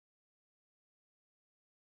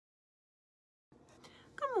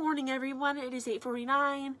morning, everyone. It is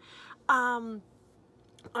 8:49.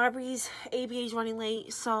 Aubrey's ABA is running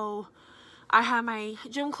late, so I have my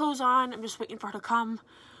gym clothes on. I'm just waiting for her to come.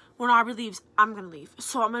 When Aubrey leaves, I'm gonna leave.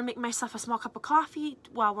 So I'm gonna make myself a small cup of coffee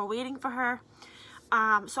while we're waiting for her.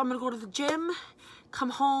 So I'm gonna go to the gym,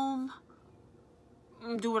 come home,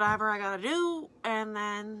 do whatever I gotta do, and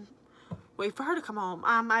then wait for her to come home.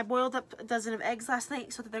 I boiled up a dozen of eggs last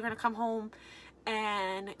night so that they're gonna come home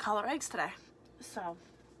and color eggs today. So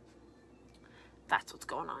that's what's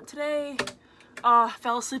going on today. I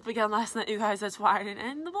fell asleep again last night, you guys. That's why I didn't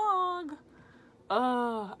end the vlog.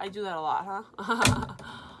 I do that a lot, huh?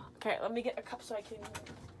 Okay, let me get a cup so I can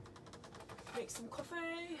make some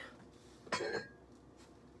coffee. Okay.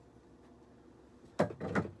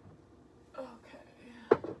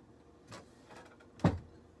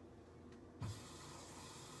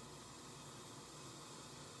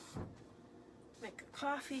 Make a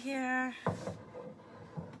coffee here.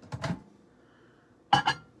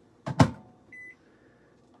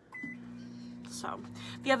 So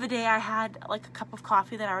the other day I had like a cup of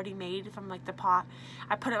coffee that I already made from like the pot.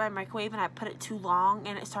 I put it in my microwave and I put it too long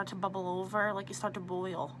and it started to bubble over, like it started to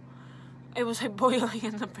boil. It was like boiling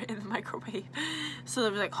in the microwave. So there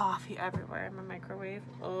was like coffee everywhere in my microwave.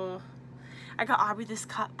 Ugh. I got Aubrey this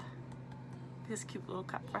cup. This cute little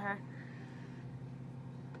cup for her.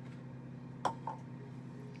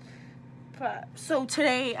 But so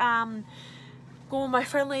today, going with my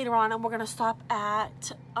friend later on, and we're gonna stop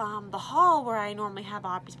at the hall where I normally have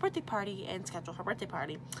Aubrey's birthday party and schedule her birthday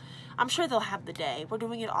party. I'm sure they'll have the day. We're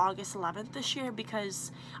doing it August 11th this year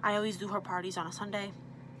because I always do her parties on a Sunday.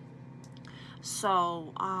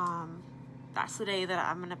 So that's the day that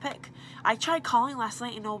I'm gonna pick. I tried calling last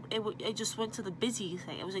night and it just went to the busy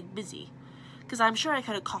thing. It was like busy because I'm sure I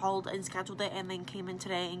could have called and scheduled it and then came in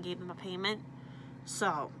today and gave them a payment.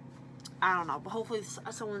 So I don't know, but hopefully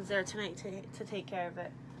someone's there tonight to take care of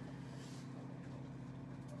it.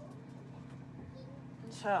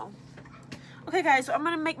 So, okay guys, so I'm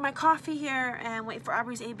going to make my coffee here and wait for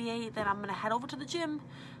Aubrey's ABA, then I'm going to head over to the gym.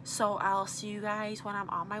 So I'll see you guys when I'm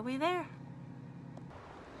on my way there.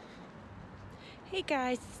 Hey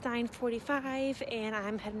guys, it's 9:45 and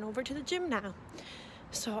I'm heading over to the gym now.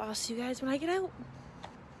 So I'll see you guys when I get out.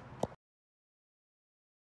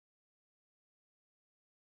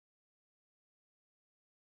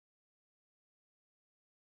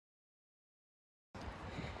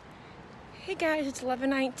 Hey guys, it's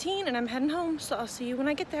 11:19 and I'm heading home, so I'll see you when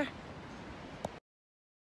I get there.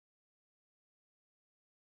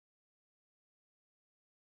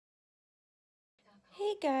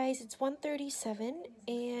 Hey guys, it's 1:37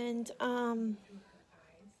 and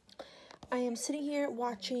I am sitting here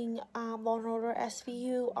watching Law & Order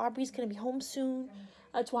SVU. Aubrey's gonna be home soon.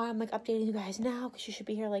 That's why I'm like updating you guys now because she should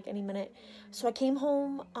be here like any minute. So I came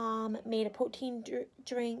home, made a protein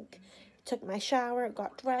drink, took my shower,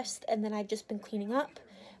 got dressed, and then I've just been cleaning up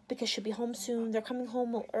because she'll be home soon. They're coming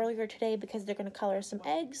home earlier today because they're gonna color some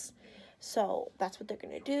eggs. So that's what they're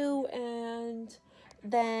gonna do, and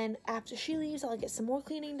then after she leaves, I'll get some more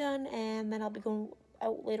cleaning done, and then I'll be going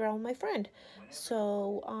out later on with my friend.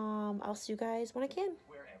 So I'll see you guys when I can.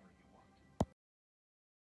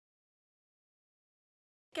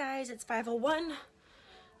 Guys, it's 5:01.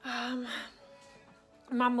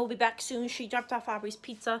 Mom will be back soon. She dropped off Aubrey's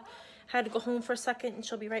pizza. Had to go home for a second and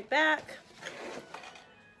she'll be right back.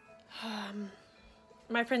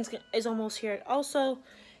 My friend is almost here also.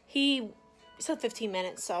 He said 15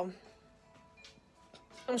 minutes, so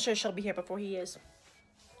I'm sure she'll be here before he is.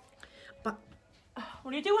 But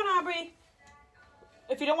what are you doing, Aubrey?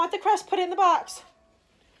 If you don't want the crust, put it in the box.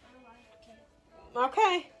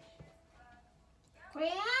 Okay.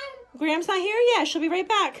 Graham? Graham's not here yet. She'll be right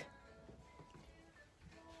back.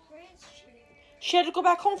 Where is she? She had to go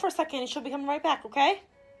back home for a second and she'll be coming right back, okay?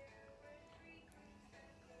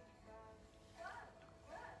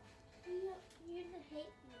 You hate me.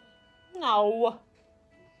 No.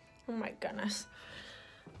 Oh my goodness.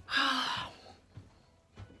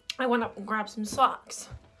 I went up and grabbed some socks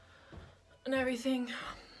and everything.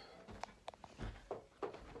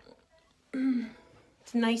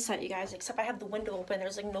 It's nice out, you guys, except I have the window open.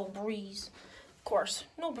 There's like no breeze. Of course,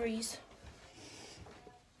 no breeze.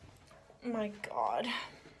 Oh my God.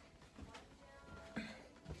 You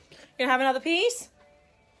gonna have another piece?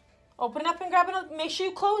 Open it up and grab another. Make sure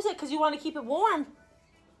you close it because you want to keep it warm.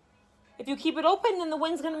 If you keep it open, then the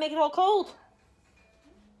wind's gonna make it all cold.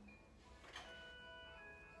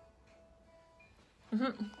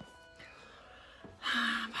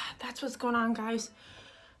 That's what's going on, guys.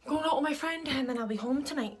 I'm going out with my friend and then I'll be home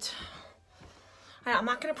tonight. I'm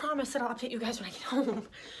not gonna promise that I'll update you guys when I get home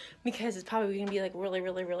because it's probably gonna be like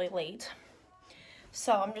really late.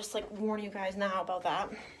 So I'm just like warning you guys now about that.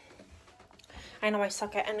 I know I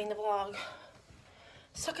suck at ending the vlog.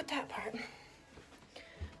 Suck at that part.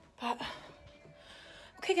 But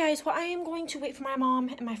okay guys, well I am going to wait for my mom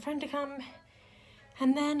and my friend to come.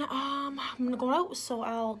 And then I'm gonna go out, so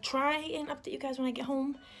I'll try and update you guys when I get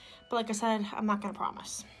home. But like I said, I'm not gonna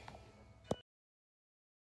promise.